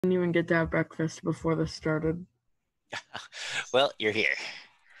Didn't even get to have breakfast before this started. Well, you're here.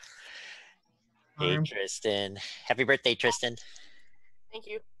 Hey, Um, Tristan. Happy birthday, Tristan. Thank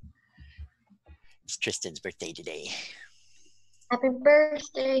you. It's Tristan's birthday today. Happy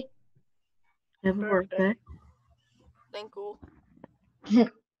birthday. Happy birthday. Thank you.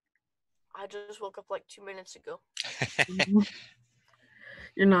 I just woke up like 2 minutes ago.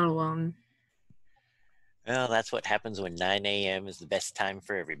 You're not alone. Well, that's what happens when 9 a.m. is the best time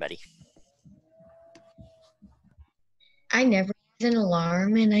for everybody. I never use an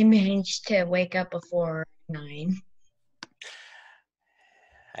alarm and I managed to wake up before 9.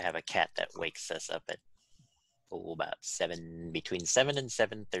 I have a cat that wakes us up at about between 7 and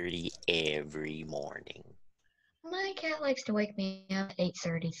 7:30 every morning. My cat likes to wake me up at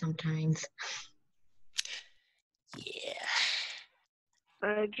 8:30 sometimes. Yeah.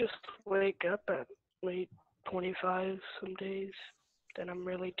 I just wake up at 8:25 some days. Then I'm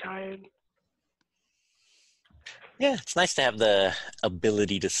really tired. Yeah, it's nice to have the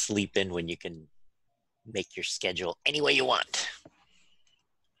ability to sleep in when you can make your schedule any way you want.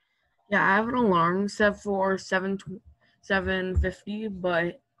 Yeah, I have an alarm set for 7:50,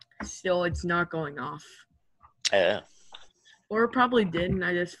 but still it's not going off. Or it probably did, and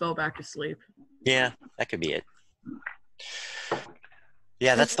I just fell back asleep. Yeah, that could be it.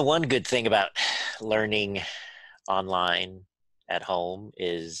 Yeah, that's the one good thing about learning online at home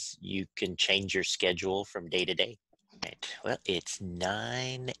is you can change your schedule from day to day. Right. Well, it's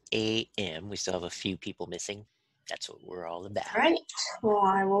 9 a.m. We still have a few people missing. That's what we're all about. Right. Well,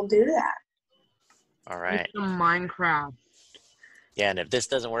 I will do that. All right. It's some Minecraft. Yeah, and if this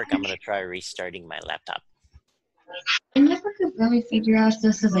doesn't work, I'm going to try restarting my laptop. I never could really figure out if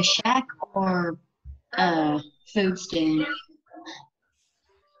this is a shack or a food stand.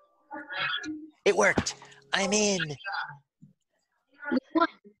 It worked. I'm in. What?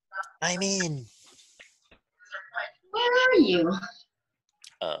 I'm in. Where are you?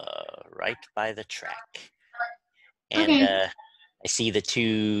 Right by the track. And Okay. I see the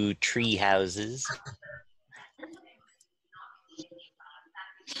 2 tree houses.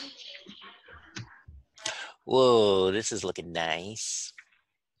 Whoa, this is looking nice.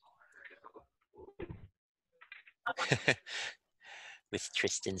 With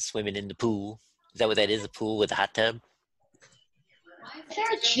Tristan swimming in the pool. Is that what that is, a pool with a hot tub? Is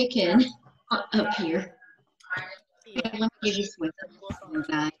there a chicken up here? Yeah. Okay, let me give you Swift.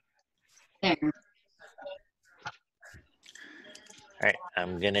 Guy. There. All right,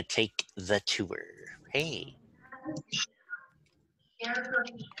 I'm going to take the tour. Hey.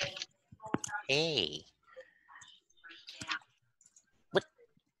 Hey. What?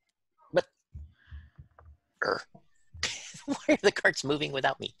 Why are the carts moving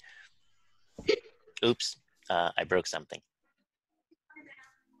without me? Oops, I broke something.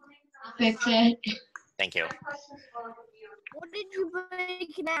 I'll fix it. Thank you. What did you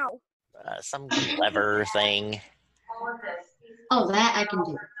break now? Some lever thing. Oh, that I can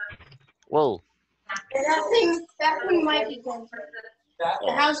do. Whoa. That thing might be dented.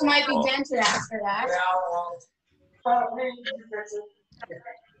 The house might be dented after that.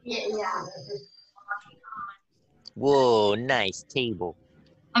 Yeah. Whoa, nice table.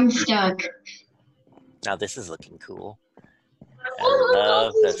 I'm stuck. Now this is looking cool. I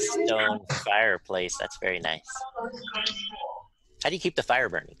love the stone fireplace. That's very nice. How do you keep the fire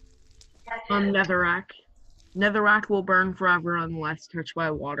burning? Netherrack. Netherrack will burn forever unless touched by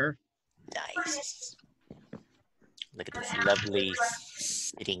water. Nice. Look at this lovely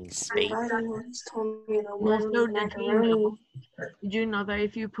sitting space. Also, did you know that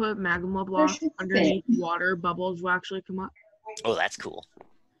if you put magma blocks underneath water, bubbles will actually come up? Oh, that's cool.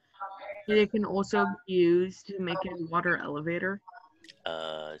 They can also be used to make a water elevator.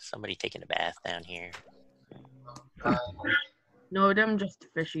 Somebody taking a bath down here. No, them just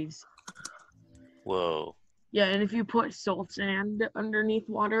fishies. Whoa. Yeah, and if you put salt sand underneath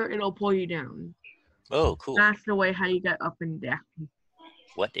water, it'll pull you down. Oh, cool. That's the way how you get up and down.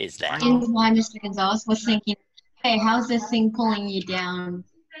 What is that? And why Mr. Gonzalez was thinking, hey, how's this thing pulling you down?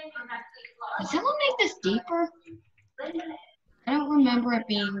 Did someone make this deeper? I don't remember it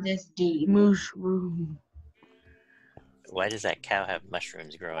being this deep. Mushroom. Why does that cow have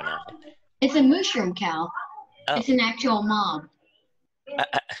mushrooms growing on it? It's a mushroom cow. Oh. It's an actual mob.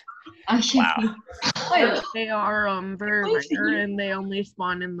 Wow. They are very rare, and they only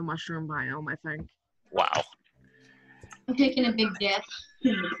spawn in the mushroom biome, I think. Wow. I'm taking a big dip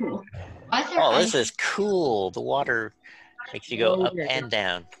in the pool. Oh, this is cool. The water makes you go up and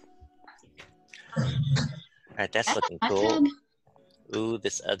down. All right, that's looking cool. Ooh,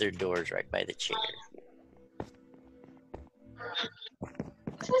 this other door's right by the chair.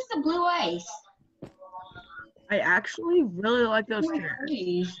 What's with the blue ice? I actually really like those Oh, chairs.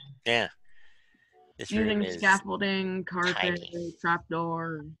 geez. Yeah. This room Using is scaffolding, carpet, tiny.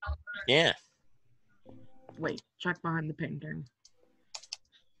 trapdoor. Yeah. Wait, check behind the painting.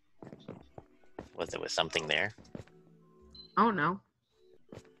 Was there was something there? Oh no.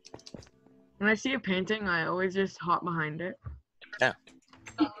 When I see a painting, I always just hop behind it.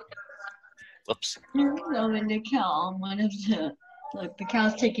 Whoops. You're going to cow. One of the look, the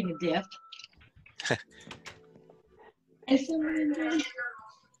cow's taking a dip. Is someone there? All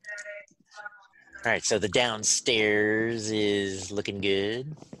right, so the downstairs is looking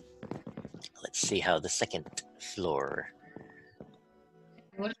good. Let's see how the second floor.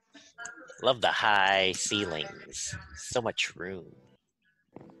 What? Love the high ceilings. So much room.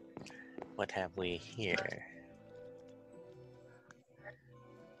 What have we here?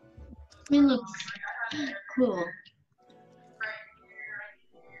 It looks cool.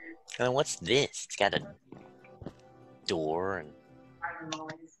 And what's this? It's got a door and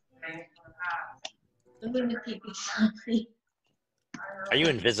I'm gonna take a selfie. are you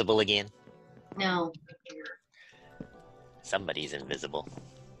invisible again? No, Somebody's invisible.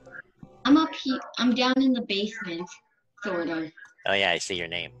 I'm up here. I'm down in the basement, sort of. Oh yeah, I see your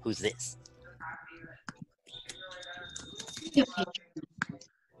name. Who's this?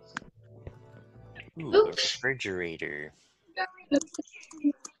 Ooh, a Oops. refrigerator.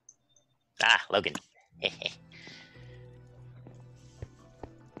 Ah, Logan.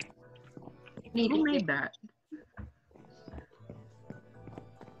 Who made that?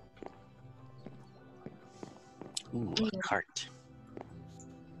 Ooh, a cart.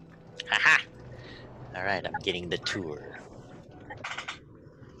 Haha! All right, I'm getting the tour.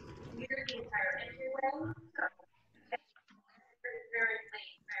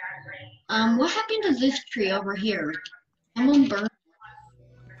 What happened to this tree over here? Someone burned.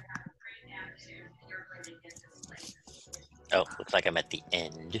 Oh, looks like I'm at the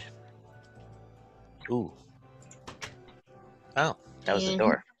end. Ooh. Oh, that was the And-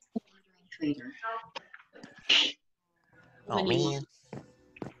 door. Trader. Oh What do you man.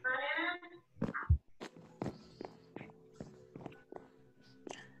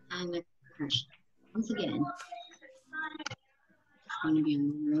 I'm a crush. Once again. It's gonna be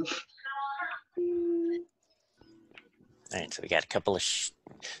on the roof. All right, so we got a couple of.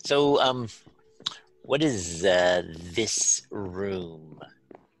 What is this room?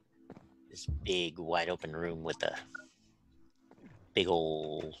 This big, wide open room with a big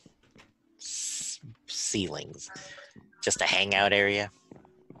old ceilings. Just a hangout area.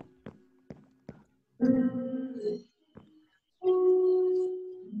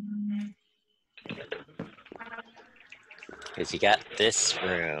 Because you got this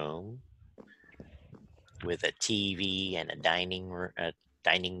room with a TV and a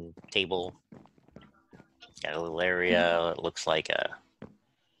dining table. It's got a little area. It looks like a,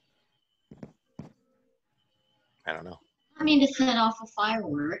 I don't know. I mean to set off a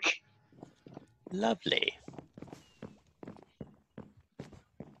firework. Lovely.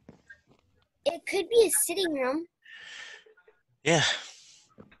 It could be a sitting room. Yeah.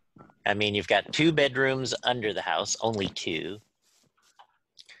 I mean, you've got 2 bedrooms under the house, only 2.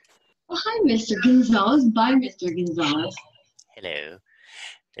 Oh, hi, Mr. Gonzalez. Bye, Mr. Gonzalez. Hello.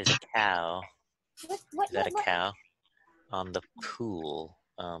 There's a cow. What, Is that a cow? On the pool.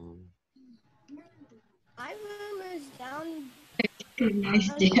 My room is down Nice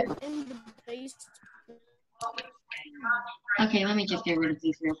dip. in the basement. Okay, let me just get rid of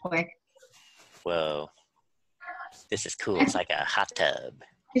these real quick. Whoa. This is cool. It's like a hot tub.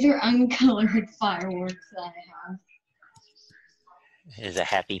 These are uncolored fireworks that I have. There's a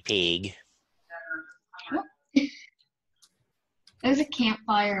happy pig. There's a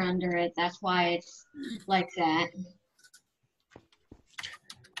campfire under it. That's why it's like that.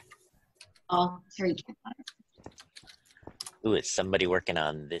 Oh, 3 campfires. Ooh, is somebody working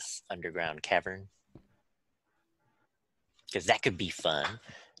on this underground cavern? Because that could be fun.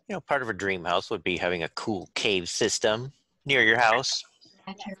 You know, part of a dream house would be having a cool cave system near your house.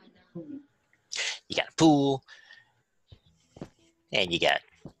 You got a pool, and you got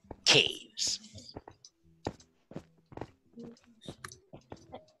caves.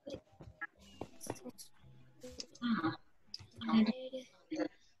 Ah.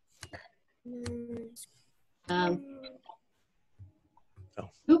 Oh.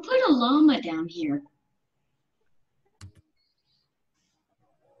 Who put a llama down here?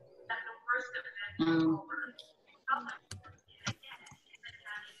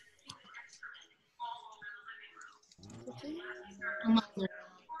 Come on,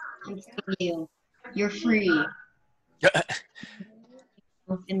 I'm telling you, you're free.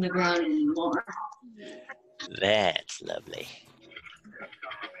 in the ground anymore. That's lovely.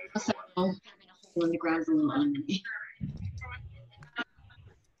 Also, having a hole in the ground is a little ugly.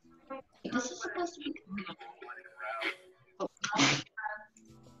 This is supposed to be.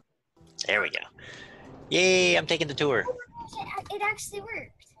 There we go. Yay, I'm taking the tour. It actually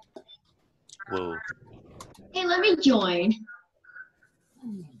worked. Whoa. Hey, let me join.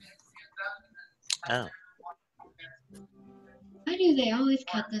 Oh. Why do they always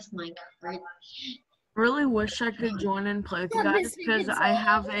cut this mic card? Really wish I could join and play with you guys because I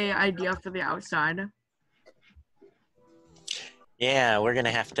have a idea for the outside. Yeah, we're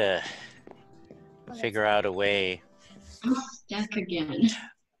gonna have to figure out a way. I'm stuck again.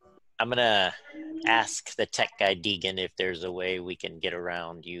 I'm gonna ask the tech guy Deegan if there's a way we can get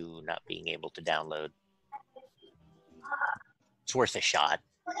around you not being able to download. It's worth a shot.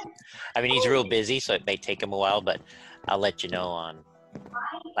 I mean, he's real busy, so it may take him a while, but I'll let you know on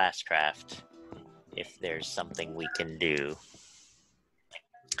Classcraft if there's something we can do.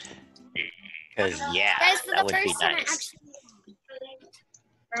 Because, yeah, Guys, for that the would be first time nice.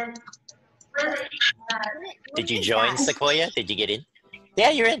 What Did you is join, that? Sequoia? Did you get in?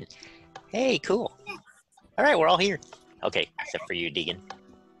 Yeah, you're in. Hey, cool. All right, we're all here. Okay, except for you, Deegan.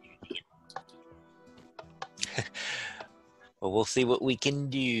 Well, we'll see what we can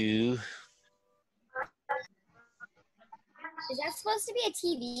do. Is that supposed to be a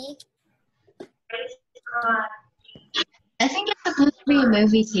TV? I think it's supposed to be a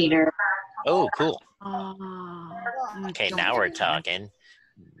movie theater. Oh, cool. Okay, now we're talking.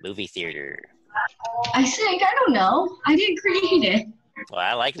 Movie theater. I think, I don't know. I didn't create it. Well,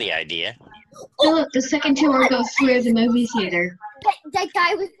 I like the idea. Oh, look, the second tour goes through the movie theater. That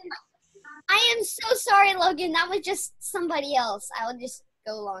guy was. I am so sorry, Logan. That was just somebody else. I'll just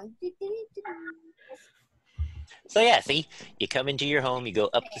go along. So yeah, see, you come into your home, you go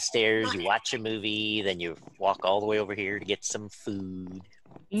up the stairs, you watch a movie, then you walk all the way over here to get some food.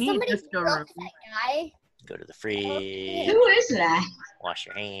 You need Somebody this broke room. that guy. Go to the fridge, Who is that? wash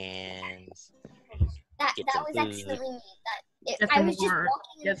your hands. That Get that some was food. actually me. Get I some was just more.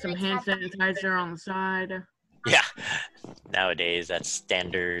 walking. Get some and hand I tapped- sanitizer on the side. Yeah, nowadays that's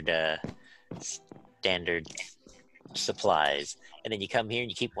standard standard supplies. And then you come here and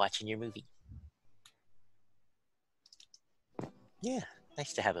you keep watching your movie. Yeah,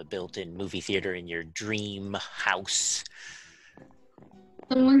 nice to have a built-in movie theater in your dream house.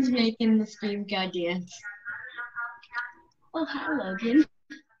 Someone's making the Steve guy dance. Oh, hi, Logan.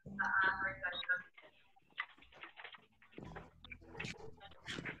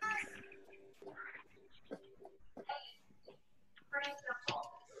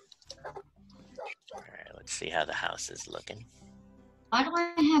 All right, let's see how the house is looking. Why do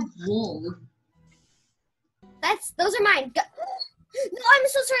I have wool? Those are mine. No, I'm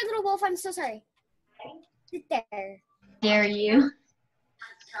so sorry, little wolf. I'm so sorry. Sit there. Dare you?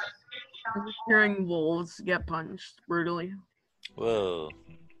 I'm just hearing wolves get punched brutally. Whoa,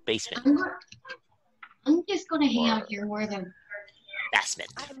 basement, I'm just gonna hang out here where the basement.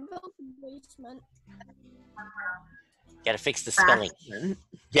 I built a basement. Gotta fix the spelling. Basement.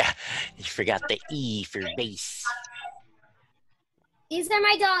 Yeah, you forgot the E for base. These are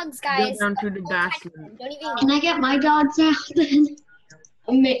my dogs, Go guys. down to the basement. Don't even. Can I get my dogs out then?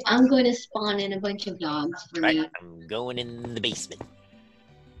 I'm going to spawn in a bunch of dogs for Right, you. I'm going in the basement.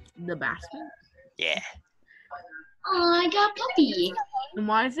 The basement? Yeah. Oh, I got puppy. And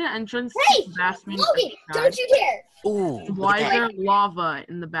why is the entrance Hey, to the basement? Logan, outside? don't you dare! Ooh, look Why at is that. there lava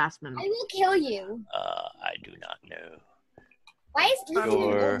in the basement? I will kill you. I do not know. Why is Ethan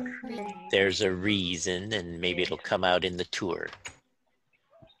Sure. open? There's a reason, and maybe it'll come out in the tour.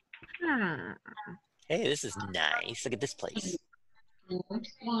 Hey, this is nice. Look at this place. What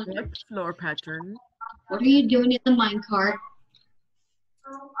floor pattern? What are you doing in the minecart?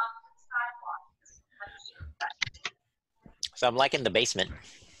 So I'm liking the basement.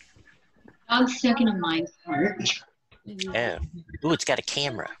 I'm stuck in a minecart. Oh. Ooh, it's got a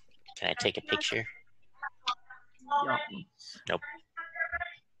camera. Can I take a picture? Yeah. Nope.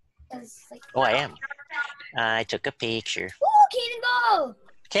 It's like, Oh, I am. I took a picture. ooh, cannonball!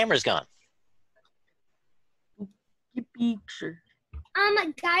 Camera's gone. Picture.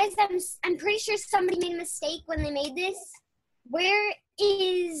 Guys, I'm pretty sure somebody made a mistake when they made this. Where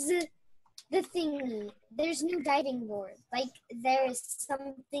is the thingy? There's no diving board. Like, there's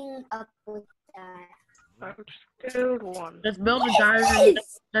something up with that. I'm still one. Let's build a What is diving.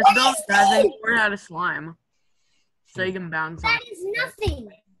 this? Let's What build is a diving this? board out of slime, so you can bounce on. That is nothing.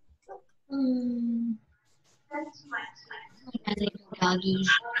 My little doggies.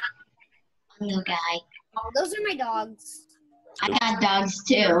 I'm the guy. Those are my dogs. I got dogs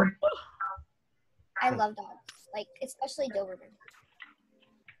too. I love dogs, like especially Doberman.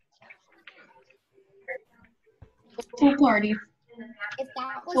 Pool party If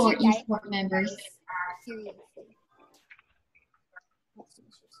that was for your diet, eSports members. seriously.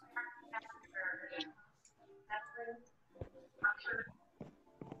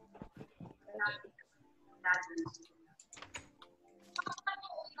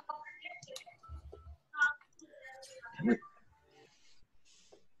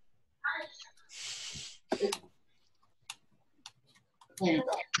 Yeah.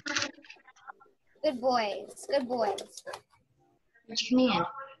 Good boys. Good boys. Which command?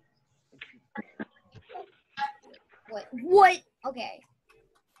 What? What? Okay.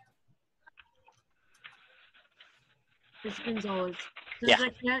 Mr. Gonzalez, Yeah.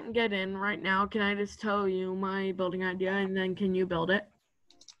 since I can't get in right now, can I just tell you my building idea and then can you build it?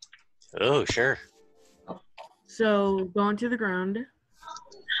 Oh, sure. So go onto the ground.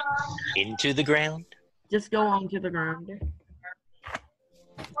 Into the ground. Just go onto the ground.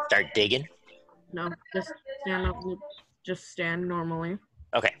 Start digging. No, just stand up. Just stand normally.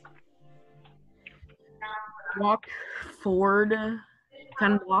 Okay. Walk forward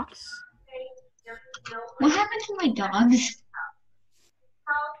 10 blocks. What happened to my dogs?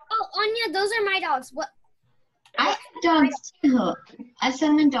 Oh, Anya, those are my dogs. What? I have dogs too. I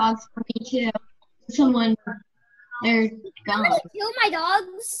send the dogs for me too. Someone, they're gone. Somebody kill my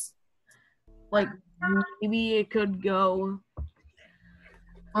dogs. Like maybe it could go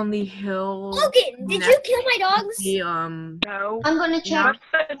on the hill. Logan, did you kill my dogs? The No. I'm gonna check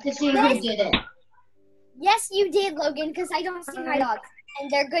to see who did it. Yes, you did, Logan, because I don't see my dogs. And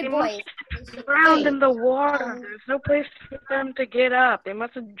they're good boys. Drowned in the water. There's no place for them to get up. They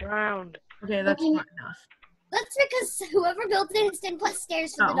must have drowned. okay, that's not enough. That's because whoever built this didn't put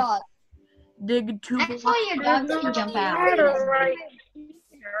stairs for the Oh. dog. Dig 2 I blocks. saw your dogs There's can jump no out. water right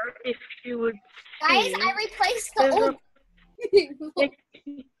here. If you would Guys, see. I replaced the There's old.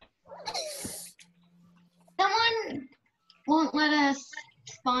 Someone won't let us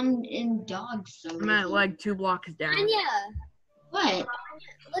spawn in dogs. So I'm at like 2 blocks down. Anya, what?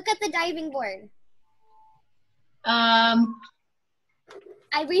 look at the diving board. Um,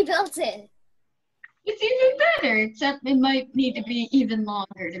 I rebuilt it. it's even better, except it might need to be even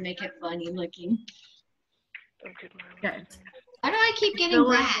longer to make it funny looking. Okay. Why do I keep getting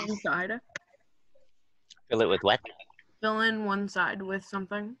Fill in grass? one side. Fill it with what? Fill in one side with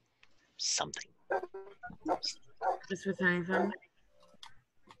something. Something. Just with anything.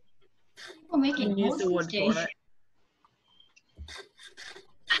 We're making And use the wood hostage. for it.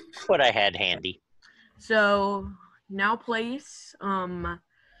 What I had handy. So now place Mr.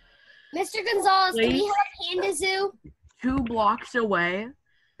 Gonzalez, do we Please. have a panda zoo? 2 blocks away.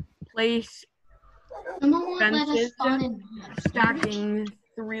 Place Someone won't let us Fences. spawn in dogs. stacking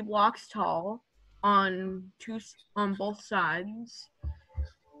 3 blocks tall on both sides.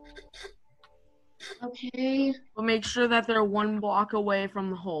 Okay. But make sure that they're 1 block away from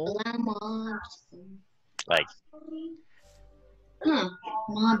the hole. Allow mobs. Like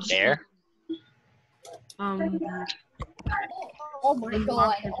Mobs. there. Oh my One god.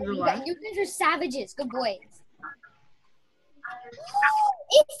 block to the left. You guys are savages. Good boys.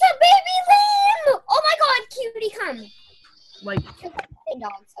 It's a baby lamb! Oh my god, cutie, come. Like, Hey,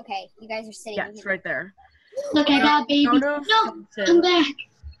 dogs. Okay, you guys are sitting yeah, in it's here. right there. Look, I got baby. Out of No, fences. come back.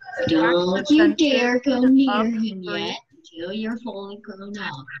 Don't you dare go near up him 3. yet until you're fully grown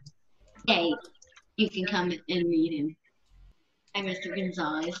up. Hey, you can come and meet him. Hi, Mr.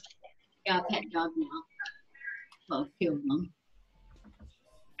 Gonzalez. Got a pet dog now. Well, 2 of them.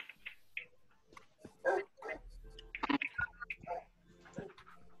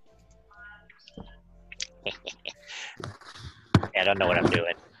 I don't know what I'm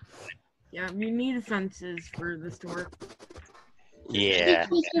doing. Yeah, you need fences for this to work. Yeah.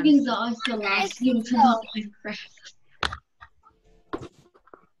 Mr. Gonzalez allows you to help Minecraft.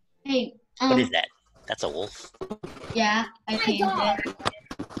 Hey, What is that? That's a wolf. Yeah, I My tamed dog. it.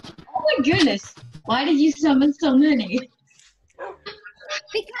 Oh my goodness! Why did you summon so many?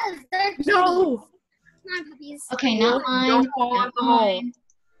 Because they're cuties. No! Come on, puppies. Okay, not mine. Don't fall in Not the hole. mine.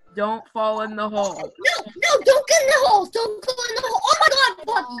 Don't fall in the hole. No, don't get in the hole. Don't go in the hole. Oh my god,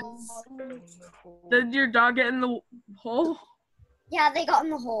 puppies. Did your dog get in the hole? Yeah, they got in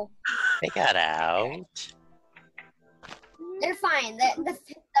the hole. They got out. They're fine. The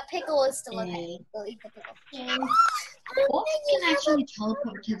pickle is still okay. They'll eat the pickle. Wolves can actually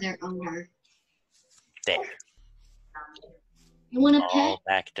teleport to their owner. There. You want a pet? All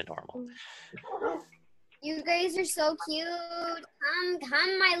back to normal. You guys are so cute.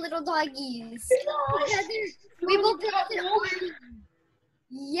 Come, my little doggies. Together, we will build an army.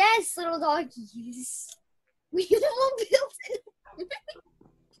 Yes, little doggies. We will build an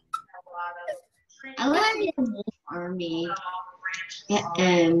I like to get a wolf army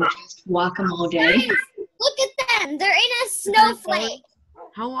and just walk them all day. Guys, look at them. They're in a snowflake.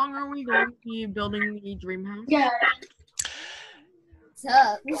 How long are we going to be building the dream house? Yeah. What's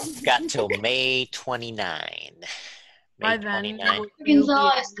up? Got till May 29. By May then, 29. will you be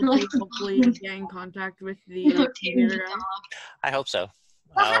Gonzalez, able collect to the hopefully bones. get in contact with No, the Taylor's computer a guy? dog. I hope so.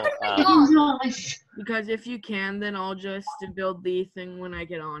 What I'll, happened to my dog? Gonzalez. Because if you can, then I'll just build the thing when I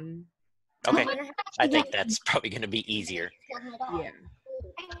get on. okay, I'm gonna have I to think that's probably going to be easier. kill my dog.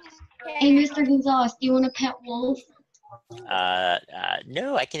 Yeah. Hey, Mr. Gonzalez, do you want a pet wolf?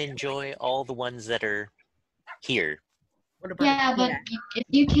 No, I can enjoy all the ones that are here. What about Yeah, a but cat? if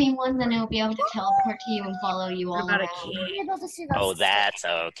you tame one, then it'll be able to teleport to you and follow you What all about a around. cat? I'm able to survive. Oh, that's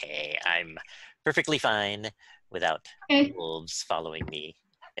okay. I'm perfectly fine without Okay. wolves following me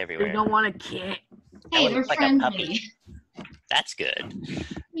You everywhere. don't want a cat. That Hey, one they're looks like a friendly. puppy. That's good.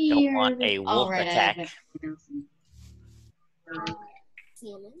 Don't want a wolf Alright, attack.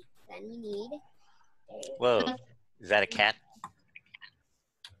 Salmon. Then we need. Whoa, is that a cat?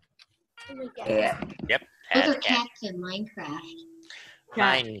 Oh my god. Yeah. Yep, Those that's are a cat. cats in Minecraft. Cat.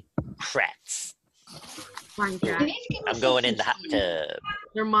 Mine crats. Mine Ooh, cat. I'm going in the hot tub.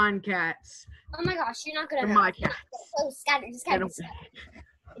 They're mine cats. Oh my gosh, you're not good They're enough. my cats. Oh, scatter, Get scatter, 'em. scatter.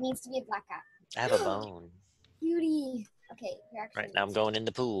 It needs to be a black cat. I have a bone. Beauty. Okay, you're actually. Right now I'm going in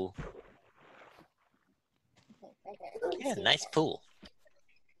the pool. Okay, right there. Yeah, nice pool.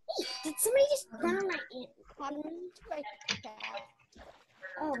 Did somebody just run on my ant?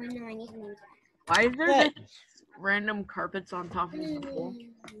 Oh, no, I need a new cat. Why is there What? just random carpets on top of the pool?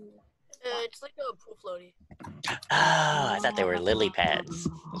 It's like a pool floaty. Oh, I thought they were lily pads.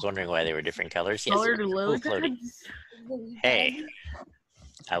 I was wondering why they were different colors. Yes, Colored they're lily pool floaty. pads? Hey,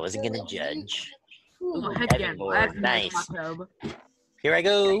 I wasn't gonna judge. Oh, Ooh, heck diving yeah. board. That's a nice Nice. hot tub. Here I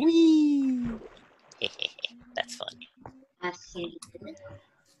go. Whee! That's fun. I see.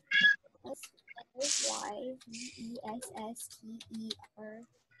 Syvesster.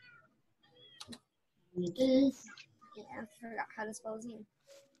 It is. Yeah, I forgot how to spell his name.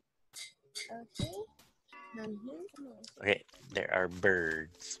 Okay. Okay, there are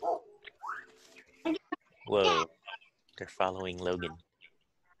birds. Whoa, they're following Logan.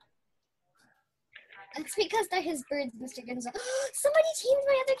 That's because they're his birds, Mr. Gonzalez. Somebody tamed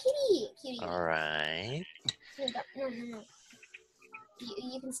my other kitty. Cutie. All right. Here we go. No.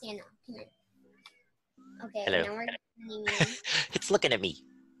 You can stand now. Come here. Okay, Hello. now we're naming you. It's looking at me.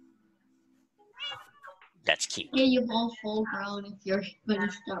 That's cute. Yeah, you're all full grown if you're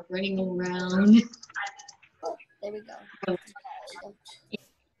gonna stop running around. There we go.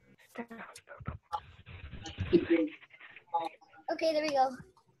 Okay, there we go.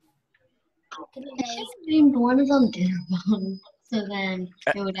 Can you I guys? should have named one of them Dinnerbone, so then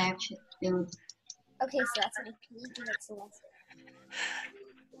it would actually. Okay, so that's my kitty. That's Celeste.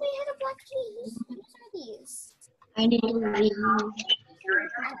 They had a black kitty. Whose are these? I need to leave.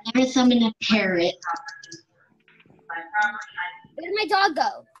 I'm gonna summon a parrot. Where did my dog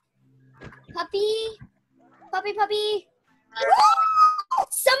go? Puppy.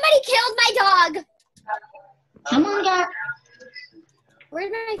 Somebody killed my dog. Someone got. Where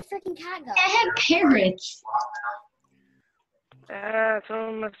did my freaking cat go? I had parrots. There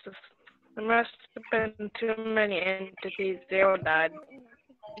must have been too many entities. They all died.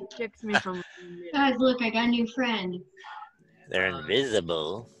 It kicks me from. Guys, look, I got a new friend. They're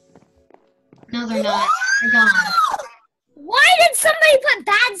invisible. No, they're not. They're gone. Why did somebody put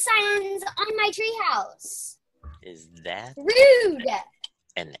bad signs on my treehouse? Is that Rude.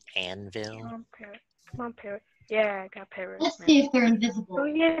 an anvil? Come on, parrot. Yeah, I got parrots. Let's now. see if they're Oh invisible.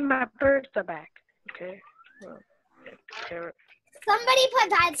 yeah, my birds are back. Okay. Well, parrot. Somebody put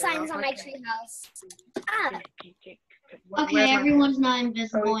bad signs on my treehouse. Ah, Okay, everyone's not Oh,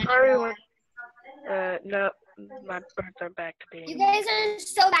 invisible we probably anymore. went. No, my birds are back to being. you guys are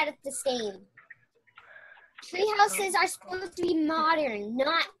so bad at this game. Treehouses are supposed to be modern,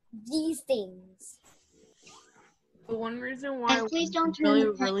 not these things. The one reason why I Please don't turn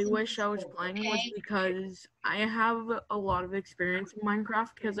the really lights wish I was invisible, playing was okay? because I have a lot of experience in Minecraft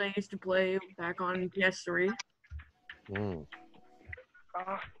because I used to play back on PS3. Mm.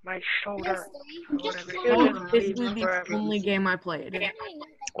 Off my shoulder. Yes, Just Whatever. slow That It'll was down. just be basically the forever. only game I played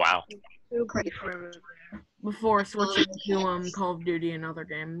Wow. It'll be forever. before switching to Call of Duty and other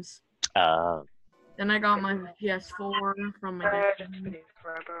games. Uh, Then I got my PS4 from my I'll dad. just be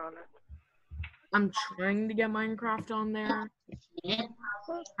forever on it. I'm trying to get Minecraft on there. Yeah.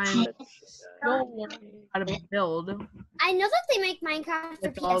 I'm still learning how to build I know that they make Minecraft for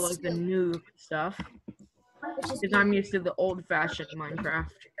with all like the PS2, new stuff. which is Because I'm used to the old-fashioned Minecraft.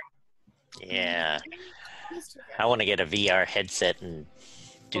 Yeah. I want to get a VR headset and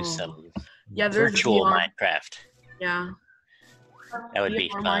do some there's virtual VR. Minecraft. Yeah. That would be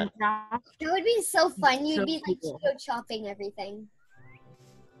VR fun. That would be so fun. You'd So be like cool. chopping everything.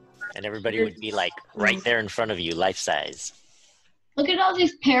 And everybody would be like right there in front of you, life size. Look at all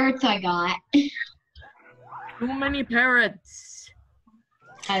these parrots I got. Too many parrots.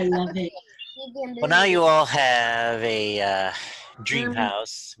 I love it. Well, now you all have a dream Mm.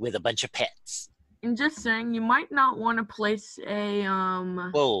 house with a bunch of pets. And just saying, you might not want to place a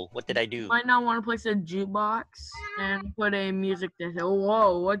Whoa, what did I do? might not want to place a jukebox and put a music disc. Oh,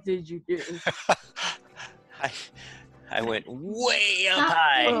 whoa, what did you do? I went way up Stop.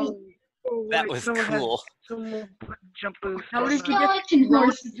 high. Oh, That wait, was someone had- cool. Someone put jump boost. How on did you that. get Skeleton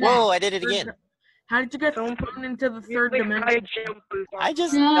horse. Whoa, I did it again. How did you get Someone put- thrown into the You third click dimension? high jump boost on I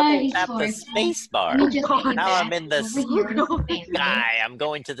just Nice double tapped the horse. space bar. Let me just get you Now back I'm in the over here in the family. sky. I'm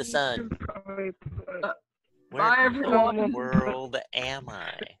going to the sun. Probably put- Where Bye, in the everyone. world am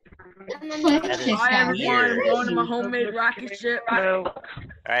I? Let's That is check Bye, out everyone. weird. I'm going to my homemade rocket ship. No, All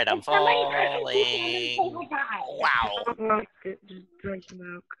right, I'm falling. Wow. don't like it. Just drink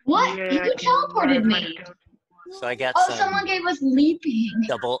milk. What? Yeah, You I can teleported ride my me. skeleton. So I got Oh, some someone gave us leaping.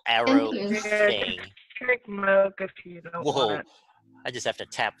 double arrow Thank you. thing. Drink milk if you don't Whoa. want it. I just have to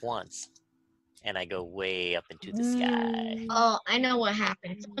tap once. And I go way up into the sky. Oh, I know what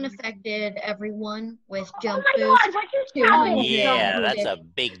happened. Someone affected everyone with jump my boost. God, what just 200 Yeah, jump that's boost. a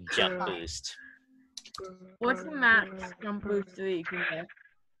big jump boost. What's the max jump boost that you can get?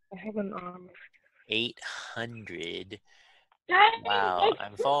 I have an arm. 800. Wow,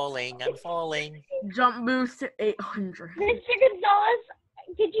 I'm falling. I'm falling. Jump boost to 800. Mr. Gonzalez,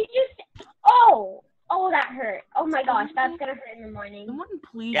 did you just? Oh, that hurt. Oh my gosh, that's gonna hurt in the morning. Someone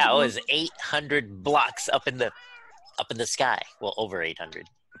please. Yeah, it was 800 blocks up in the sky. Well, over 800.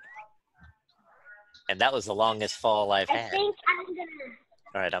 And that was the longest fall I've I had. think I'm gonna.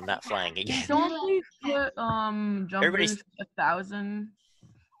 All right, I'm not flying again. Someone please put jump Everybody's- boost 1,000.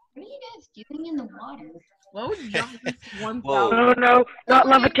 What are you guys doing in the water? What would jump boost Whoa. 1,000? Oh no, not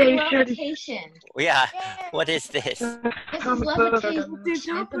levitation. Levitation. Yeah, what is this? This is I'm levitation. What is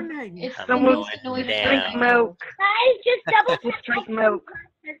happening? It's the Someone most annoying down. Drink thing. milk. Guys, just double tap Just drink my milk.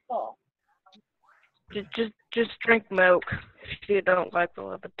 circle. Just drink milk if you don't like the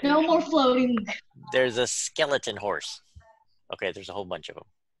levitation. No more floating. There's a skeleton horse. Okay, there's a whole bunch of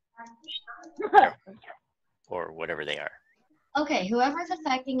them. Or whatever they are. Okay, whoever's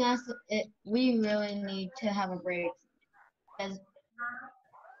affecting us, we really need to have a break. Because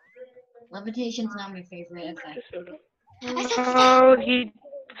levitation's not my favorite effect. Oh,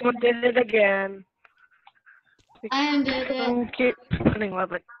 someone did it again. I undid it. Don't keep putting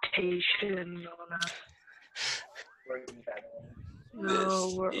levitation on us.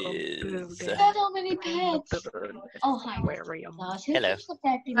 No, we're This is- building. So many pets. Oh, hi. Aquarium. Gosh, who Hello. keeps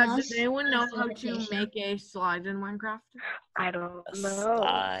affecting us? Does anyone know with how to levitation? make a slide in Minecraft? I don't A know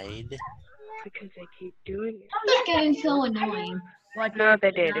slide. because they keep doing it. This is getting so annoying. Like No, a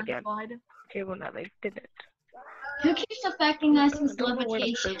they did banana again. slide? Okay, well now they did it. Who keeps affecting us I with don't know where to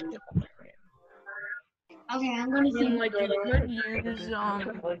levitation? put it. Okay, I'm gonna I mean, see. like you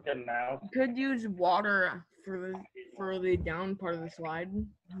could use water for the down part of the slide,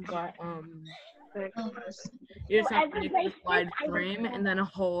 but Oh, you just have to make the slide frame and then a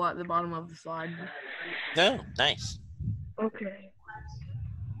hole at the bottom of the slide. No, nice. Okay.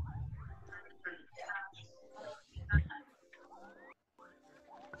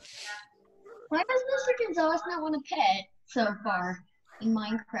 why does Mr. Gonzalez not want a pet so far in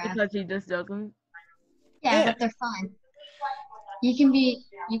Minecraft? Because he just doesn't. Yeah, Yeah. but they're fun. You can be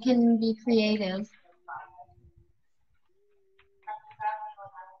creative.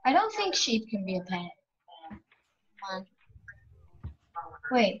 I don't think sheep can be a pet. Come on.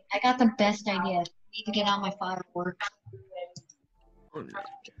 Wait, I got the best idea. I need to get on my fireworks. Oh,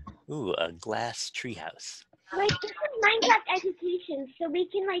 no. Ooh, a glass treehouse. Like this is Minecraft education, so we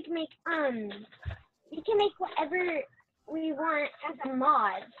can like make whatever we want as a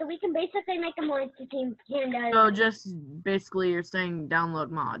mod. So we can basically make a mod to Team Panda. So just basically you're saying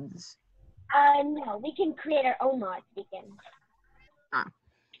download mods. No, we can create our own mods. We can. Ah.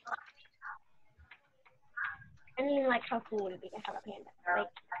 I mean, like, how cool would it be to have a panda? Like,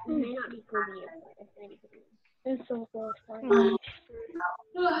 it may not be cool to you, but it's gonna be cool to you. It's so cool.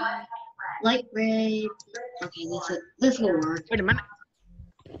 Light gray. Okay, this will work. Wait a minute.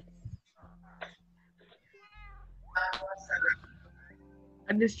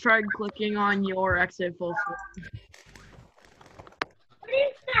 I just tried clicking on your exit full screen. What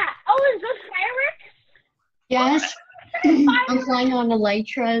is that? Oh, is those fireworks? Yes. I'm flying on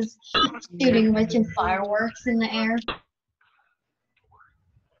elytras, shooting rich and fireworks in the air.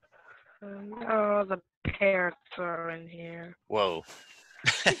 Oh, the parrots are in here. Whoa.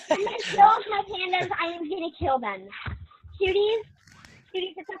 I'm gonna kill my pandas. I am gonna kill them. Cuties,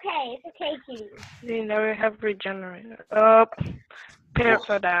 it's okay. It's okay, cuties. They never have regenerated. Oh, parrots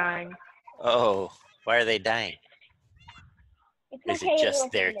are dying. Oh, why are they dying? It's Is okay, it just little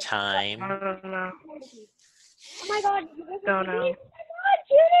their pandas. time? I don't know. Oh my god. Don't know. Oh my god,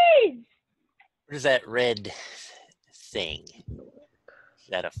 cuties! What is that red thing? Is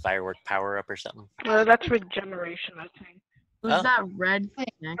that a firework power up or something? Well, that's regeneration, I think. Who's Huh? that red thing?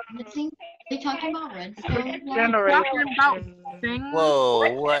 Are they talking about redstone? Regeneration. Talking about things?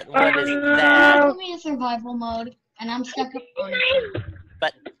 Whoa, what is that? Put me in survival mode, and I'm stuck up on it.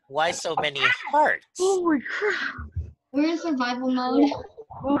 But why so many hearts? Holy crap! We're in survival mode.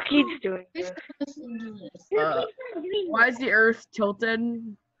 Who keeps doing Who's this? listening to this? Why is the earth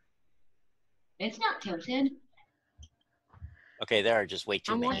tilted? It's not tilted. Okay, there are just way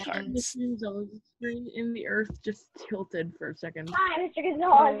too I'm many watching hearts. the screen and the earth just tilted for a second. Hi, Mr.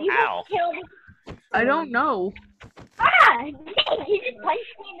 Gonzalez. You Ow. just killed. I don't know. Ah! Dang, you just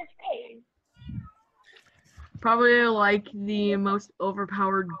punched me in the face. Probably like the most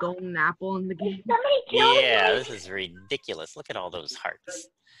overpowered golden apple in the game. Somebody killed Yeah, me. this is ridiculous. Look at all those hearts.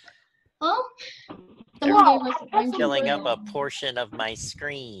 Oh, someone gave us a bunch of Filling up a food. portion of my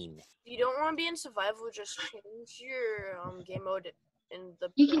screen. If you don't want to be in survival, just change your game mode in the.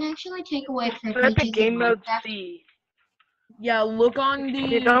 You can actually take away That's a privileges game in mode Minecraft. C. Yeah, look on If the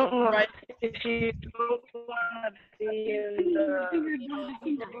you don't right. if you don't want to be in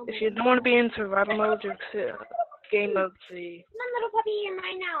if you don't want to be in survival mode, just game mode C. Come on, little puppy. You're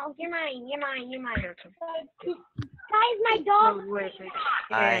mine now. You're mine. Guys, my dog. Oh, wait,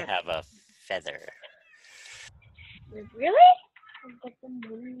 I have a feather. Really?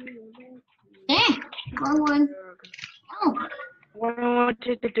 Wrong one. Oh, What I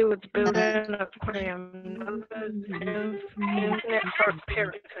wanted to do is build an aquarium. Infinite heart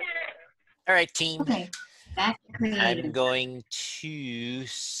parrot. All right, team. okay. Back to I'm creative. going to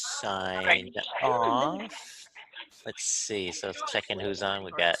sign off. Let's see. So checking who's on.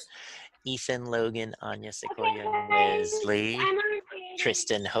 We've got Ethan, Logan, Anya, Sequoia, Wesley,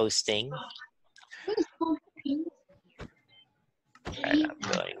 Tristan hosting. All right,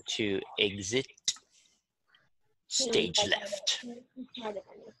 I'm going to exit. Stage left. Parents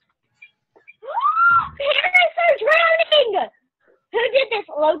are drowning! Who did this,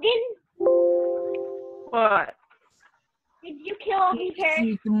 Logan? What? Did you kill all these parents?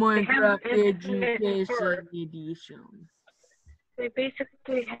 Seek Minecraft Infinite Education heart. Edition. They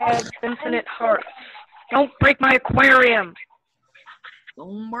basically have infinite hearts. Don't break my aquarium!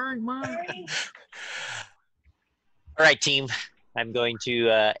 Don't burn mine. All right, team. I'm going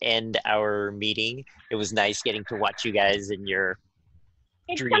to end our meeting. It was nice getting to watch you guys in your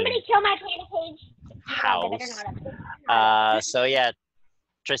Did dream somebody kill my panda cage? house. So yeah,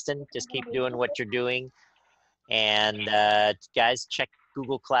 Tristan, just keep doing what you're doing. And guys, check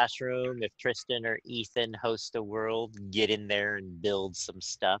Google Classroom. If Tristan or Ethan host a world, get in there and build some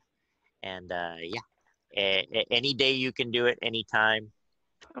stuff. And yeah, any day you can do it, anytime.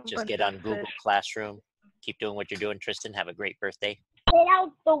 Just get on Google Classroom. Keep doing what you're doing, Tristan. Have a great birthday. Get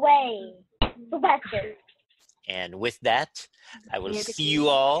out the way. Sylvester. And with that, I will see you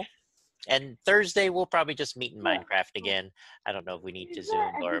all. And Thursday, we'll probably just meet in Minecraft again. I don't know if we need to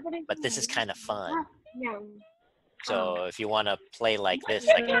Zoom, but this is kind of fun. No. So if you want to play like this,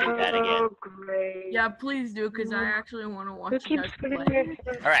 I can do that again. Yeah, please do, because I actually want to watch you guys play.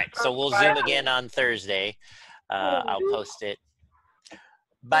 All right, so we'll Zoom again on Thursday. I'll post it.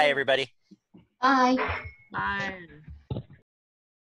 Bye, everybody. Bye. Bye.